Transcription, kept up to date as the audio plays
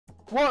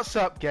What's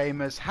up,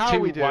 gamers? How are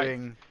we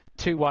doing?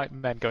 Two white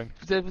men going.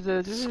 Have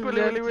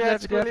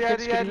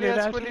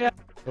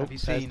you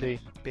seen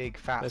Big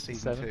Fat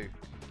Season 2?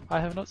 I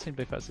have not seen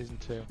Big Fat Season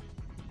 2.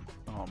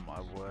 Oh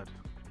my word.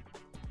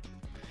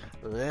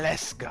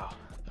 Let's go.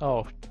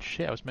 Oh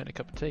shit, I was making a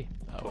cup of tea.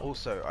 Oh. But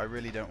also, I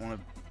really don't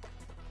want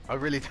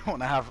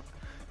to have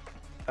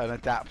an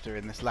adapter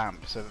in this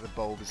lamp so that the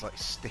bulb is like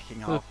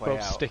sticking halfway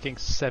out. Sticking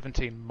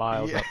 17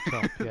 miles up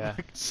top, yeah.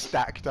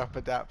 Stacked up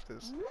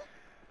adapters.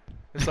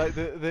 It's like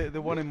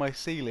the one in my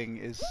ceiling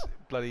is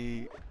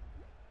bloody...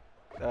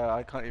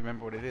 I can't even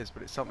remember what it is,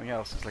 but it's something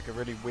else. It's like a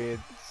really weird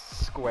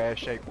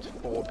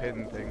square-shaped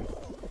 4-pin thing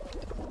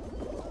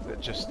that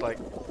just like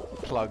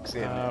plugs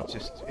in. It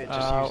just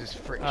uses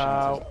friction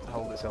to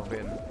hold itself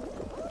in.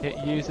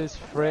 It uses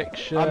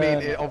friction. I mean,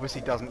 it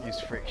obviously doesn't use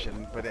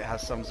friction, but it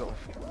has some sort of...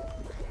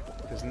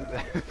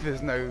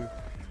 There's no...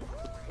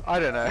 I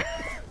don't know.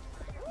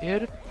 You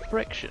heard of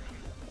friction?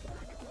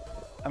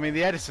 I mean,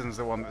 the Edison's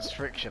the one that's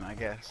friction, I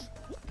guess.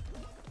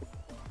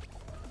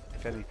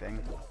 If anything.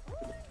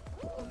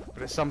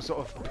 But it's some sort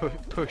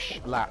of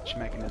push latch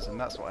mechanism,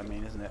 that's what I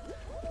mean, isn't it?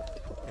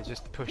 It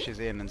just pushes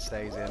in and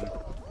stays in.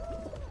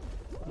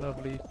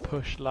 Lovely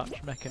push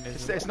latch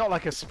mechanism. It's not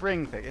like a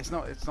spring thing. It's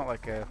not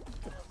like a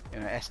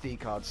SD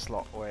card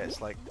slot where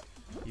it's like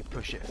you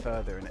push it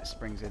further and it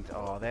springs into.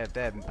 Oh, they're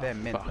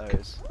mint fuck.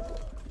 those.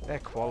 They're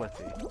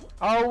quality.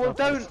 Oh well,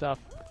 don't. Stuff.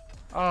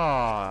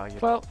 Oh.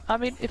 Well, I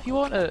mean, if you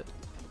want a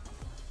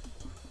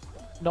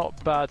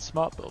not bad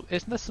smart bulb,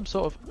 isn't there some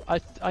sort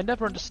of? I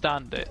never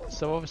understand it.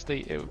 So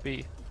obviously it would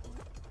be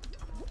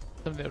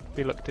something that would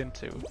be looked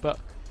into. But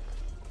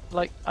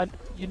like,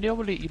 you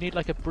need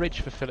like a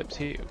bridge for Philips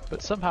Hue,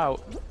 but somehow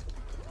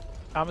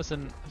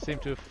Amazon seem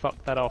to have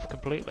fucked that off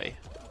completely.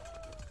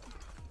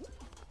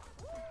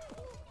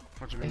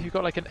 What do you mean? If you've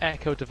got like an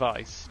Echo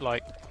device,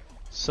 like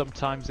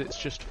sometimes it's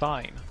just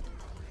fine.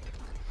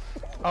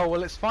 Oh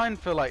well, it's fine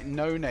for like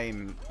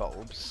no-name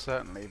bulbs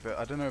certainly, but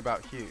I don't know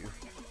about Hue.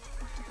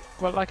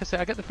 Well, like I say,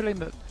 I get the feeling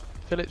that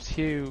Philips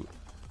Hue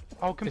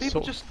is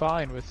sort of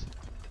fine with.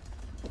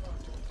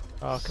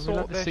 Oh, can we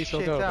let the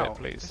seesaw go a bit,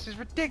 please? This is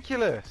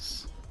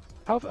ridiculous.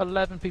 How have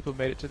 11 people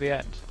made it to the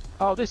end?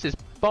 Oh, this is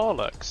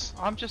bollocks.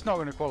 I'm just not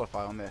going to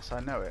qualify on this. I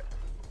know it.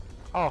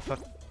 Oh, for.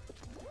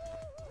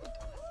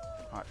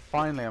 Alright,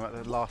 finally I'm at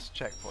the last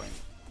checkpoint.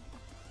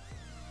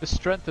 The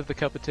strength of the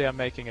cup of tea I'm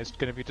making is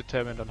going to be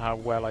determined on how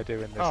well I do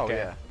in this game. Oh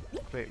yeah,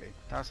 completely.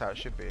 That's how it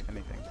should be, if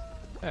anything.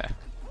 Yeah.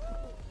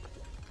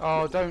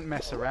 Oh, don't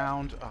mess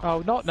around.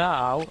 Oh, not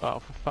now. Oh,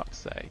 for fuck's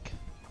sake.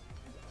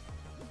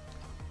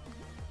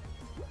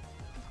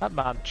 That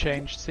man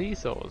changed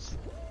seesaws.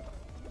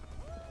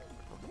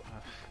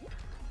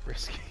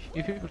 Risky.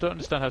 You people don't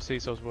understand how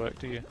seesaws work,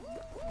 do you?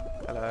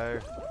 Hello.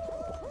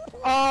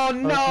 Oh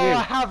no,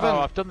 I haven't! Oh,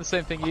 I've done the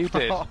same thing you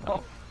did.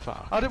 Oh,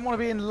 fuck. I didn't want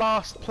to be in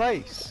last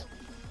place.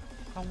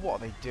 Oh,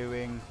 what are they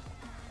doing?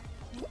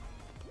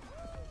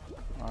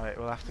 Alright,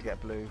 we'll have to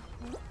get blue.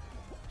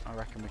 I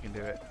reckon we can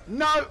do it.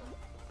 No!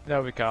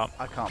 No, we can't.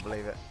 I can't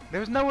believe it. There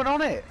was no one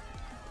on it.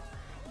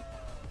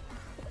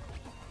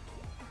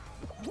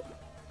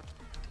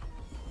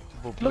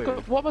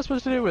 Look, what am I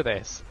supposed to do with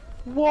this?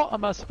 What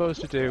am I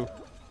supposed to do?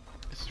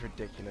 This is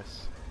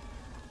ridiculous.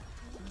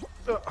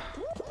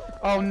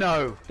 Oh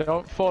no!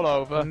 Don't fall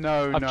over.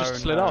 No, I've just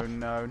slid off.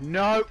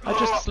 No. I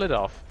just slid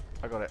off.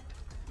 I got it.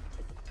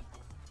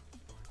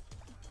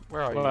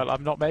 Where are you? Well,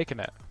 I'm not making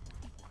it.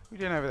 What are you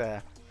doing over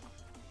there?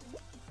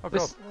 Oh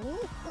this... god.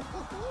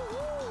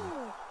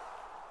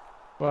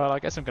 Well, I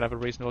guess I'm gonna have a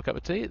reasonable cup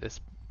of tea at this.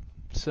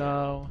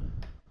 So,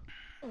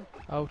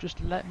 oh,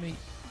 just let me.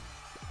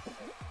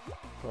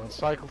 Go on,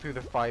 cycle through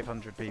the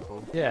 500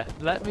 people. Yeah,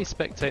 let me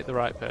spectate the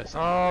right person.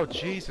 Oh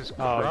Jesus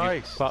Christ! Oh,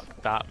 you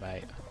fucked that,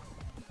 mate.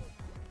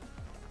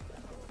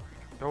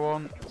 Go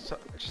on,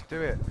 just do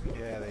it.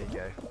 Yeah, there you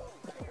go.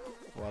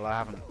 Well,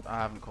 I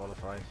haven't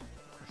qualified.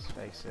 Let's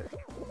face it.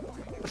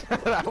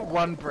 That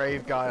one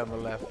brave guy on the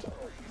left.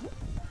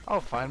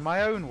 I'll find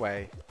my own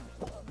way.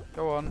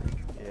 Go on.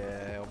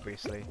 Yeah,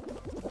 obviously.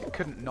 It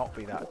couldn't not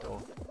be that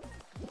door.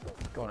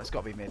 Go on, it's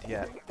got to be mid.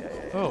 Yeah.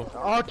 Oh.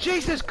 Oh,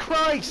 Jesus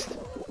Christ!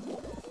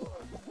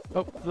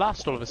 Oh,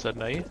 last all of a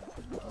sudden, are you?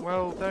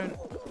 Well, don't.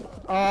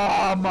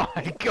 Oh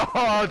my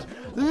God!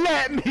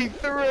 Let me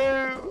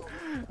through!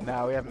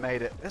 No, we haven't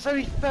made it. There's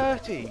only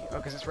 30! Oh,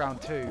 because it's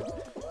round 2.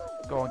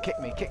 Go on, kick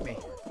me.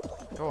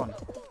 Go on.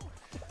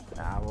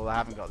 Nah, well, I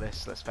haven't got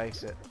this, let's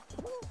face it.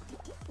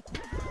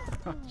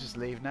 Just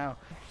leave now.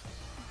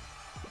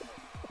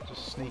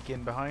 Just sneak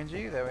in behind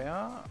you, there we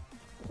are.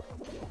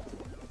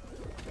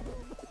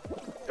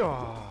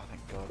 Oh,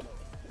 thank God.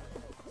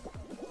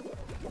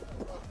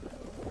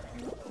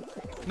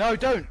 No,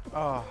 don't!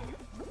 Oh.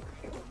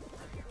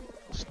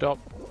 Stop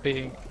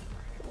being...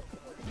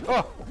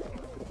 Oh!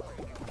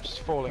 I'm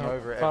just falling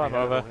over it. I'm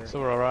over, so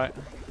we're alright.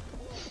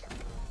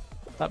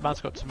 That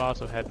man's got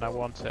tomato head and I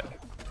want it.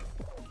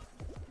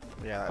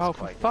 Yeah, that's oh,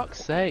 for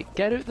fuck's sake,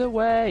 get out of the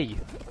way!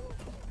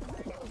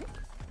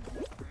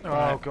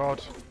 Oh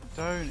god,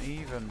 don't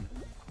even.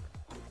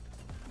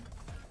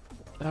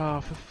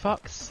 Oh, for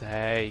fuck's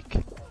sake.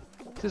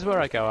 This is where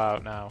I go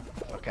out now.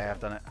 Okay, I've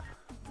done it.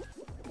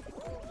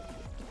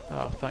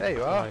 Oh, thank There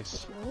you are.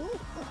 Christ.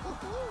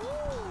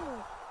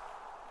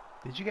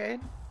 Did you get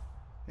in?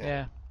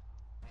 Yeah.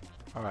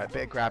 Alright,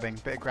 bit of grabbing.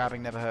 Bit of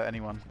grabbing never hurt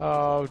anyone.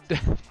 Oh,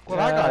 Well,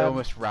 that guy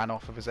almost ran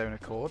off of his own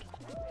accord.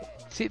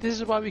 See, this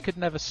is why we could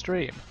never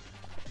stream.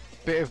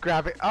 Bit of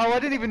grabbing. Oh, I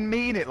didn't even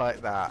mean it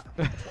like that.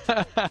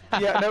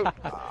 Yeah, no,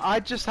 I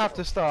just have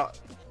to start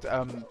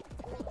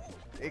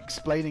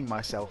explaining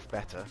myself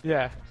better.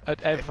 Yeah,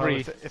 at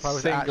every if I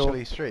was single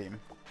actually stream.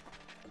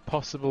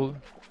 possible.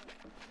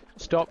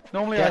 Stop.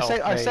 Normally Get I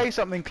off me. say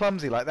something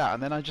clumsy like that,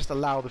 and then I just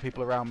allow the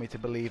people around me to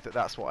believe that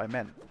that's what I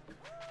meant.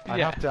 I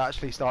Yeah. have to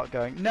actually start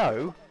going,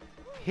 no,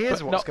 here's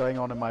But what's not- going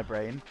on in my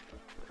brain.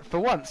 For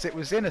once, it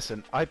was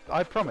innocent. I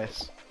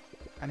promise.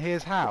 And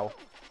here's how.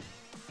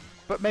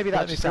 But maybe that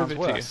Let me just sounds prove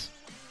it to you. worse.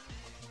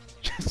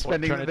 Just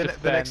spending trying to the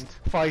next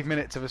defend? 5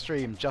 minutes of a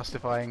stream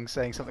justifying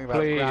saying something about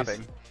Please.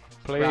 grabbing.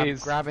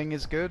 Please. Grabbing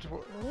is good.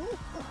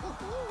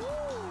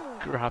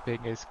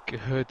 Grabbing is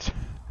good.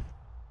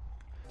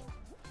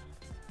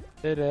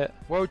 Did it.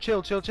 Whoa,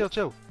 chill.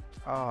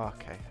 Oh,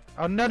 okay.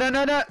 Oh, no.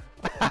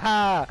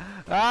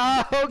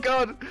 Oh,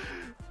 God.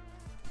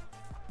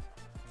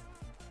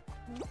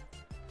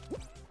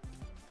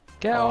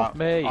 Get off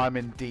me. I'm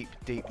in deep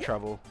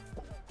trouble.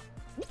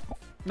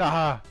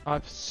 Nah.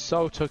 I've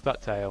so took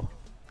that tail.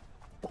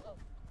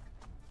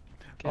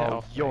 Get Oh,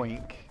 off me.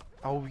 yoink.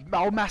 Oh,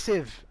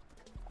 massive.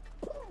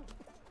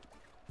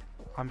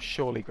 I'm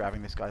surely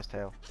grabbing this guy's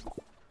tail.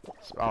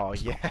 Oh,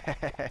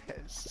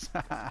 yes.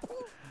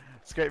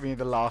 Scrape me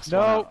the last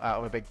one out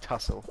of a big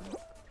tussle.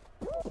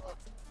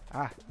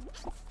 Ah.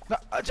 No,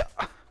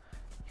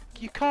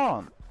 you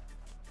can't.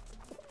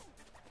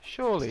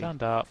 Surely.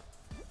 Stand up.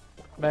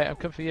 Mate, I'm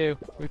coming for you.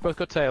 We've both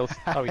got tails.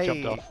 Oh, he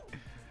jumped Hey. off.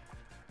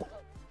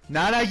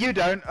 No, you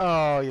don't.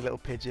 Oh, you little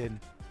pigeon.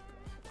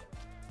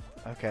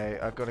 Okay,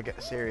 I've got to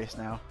get serious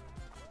now.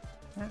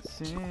 Get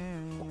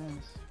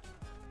serious.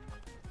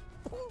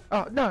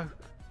 Oh, no.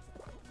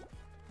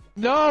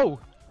 No!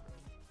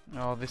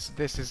 Oh, this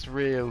is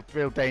real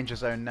danger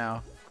zone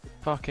now.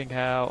 Fucking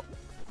hell.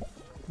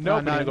 No,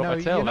 Nobody got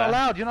my tail you're not there.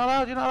 allowed. You're not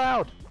allowed. You're not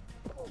allowed.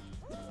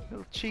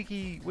 Little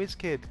cheeky whiz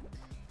kid.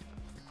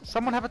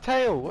 Someone have a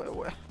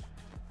tail.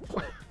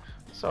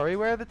 Sorry,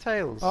 where are the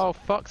tails? Oh,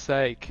 fuck's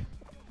sake.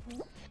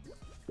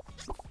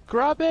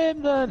 Grab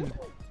him then!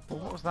 Well,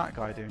 what was that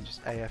guy doing?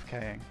 Just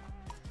AFKing.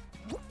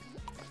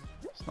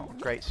 It's not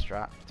a great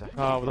strat to keep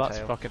Oh, the well, that's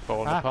tail. fucking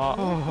falling Ah. apart.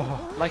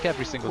 Oh. Like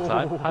every single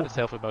time. Had a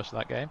tail for most of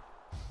that game.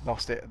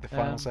 Lost it at the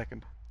final Um,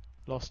 second.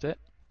 Lost it.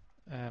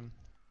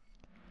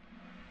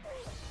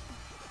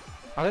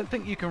 I don't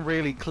think you can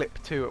really clip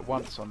two at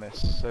once on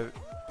this, so...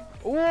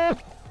 Oh!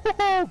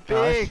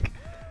 Big!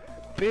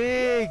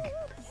 Big!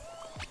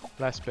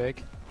 Less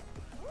big.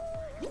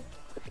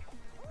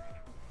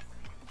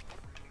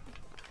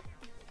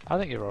 I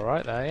think you're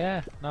alright there,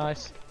 yeah.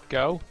 Nice.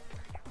 Go.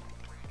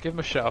 Give him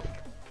a shove.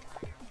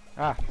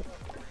 Ah.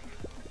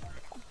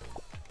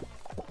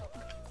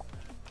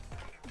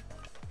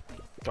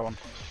 Go on.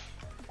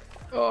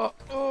 Oh.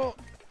 Oh,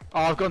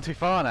 I've gone too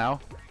far now.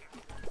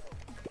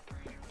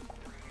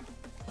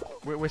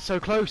 We're so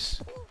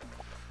close.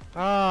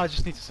 Ah, I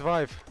just need to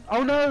survive.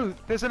 Oh no!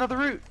 There's another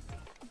route!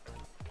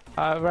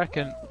 I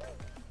reckon.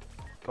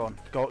 Go on,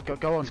 go on, It's go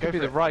gonna for be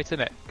the it. right,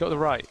 innit? Go to the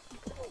right.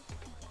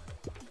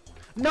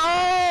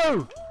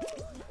 No!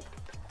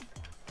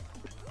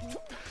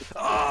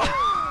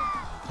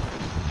 Oh!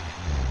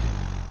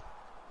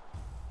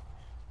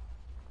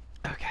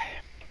 Okay.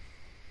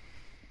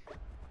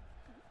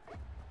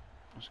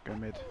 Let's go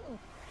mid.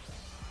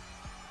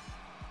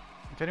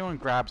 If anyone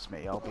grabs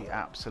me, I'll be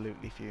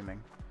absolutely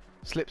fuming.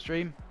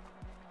 Slipstream?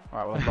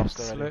 Right, well I've lost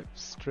already.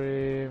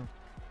 Slipstream.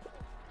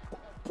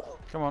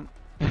 Come on.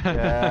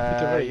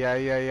 Yeah, yeah,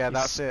 He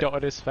that's it.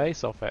 stuttered his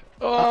face off it.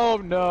 Oh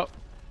no!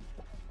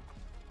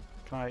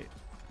 Can I...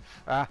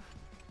 Ah.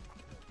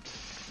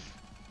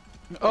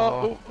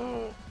 Oh!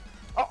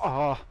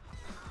 Oh.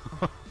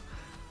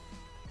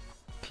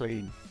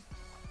 Clean.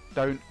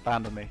 Don't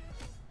abandon me.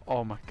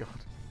 Oh my god.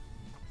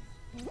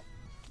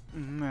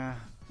 Nah.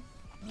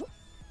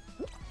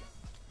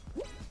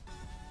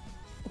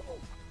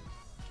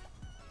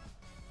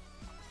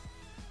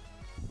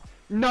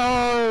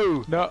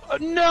 No! No!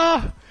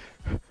 No!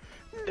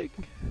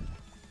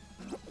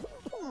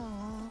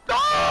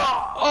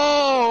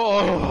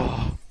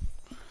 Oh!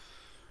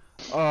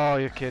 Oh,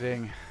 you're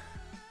kidding.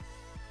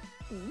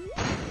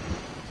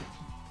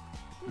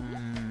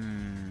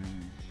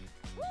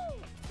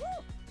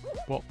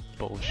 What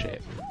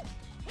bullshit.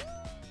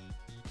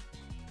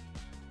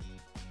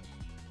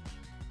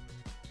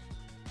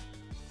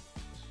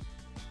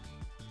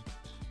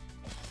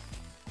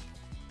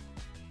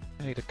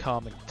 I need a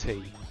calming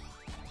tea.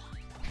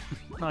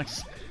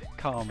 Nice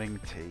calming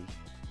tea.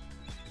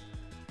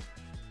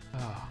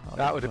 Oh,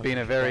 That would have been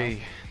a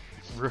very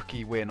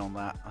rookie win on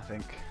that, I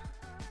think.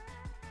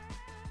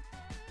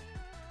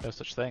 No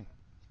such thing.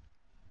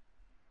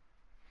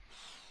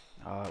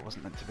 Oh, it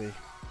wasn't meant to be.